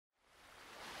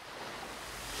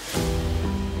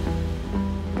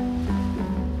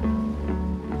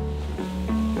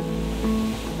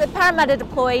Parramatta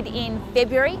deployed in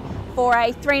February for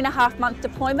a 3.5-month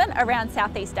deployment around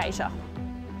Southeast Asia.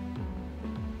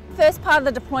 First part of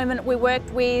the deployment, we worked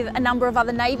with a number of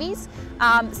other navies,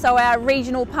 so our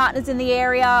regional partners in the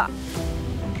area.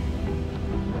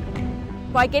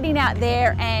 By getting out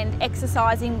there and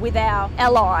exercising with our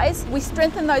allies, we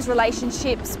strengthen those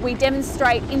relationships, we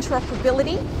demonstrate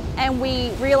interoperability, and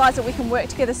we realise that we can work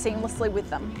together seamlessly with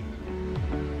them.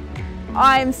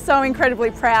 I'm so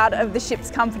incredibly proud of the ship's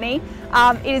company.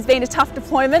 It has been a tough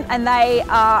deployment and they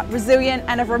are resilient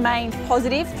and have remained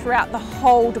positive throughout the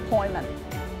whole deployment.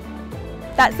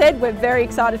 That said, we're very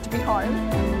excited to be home.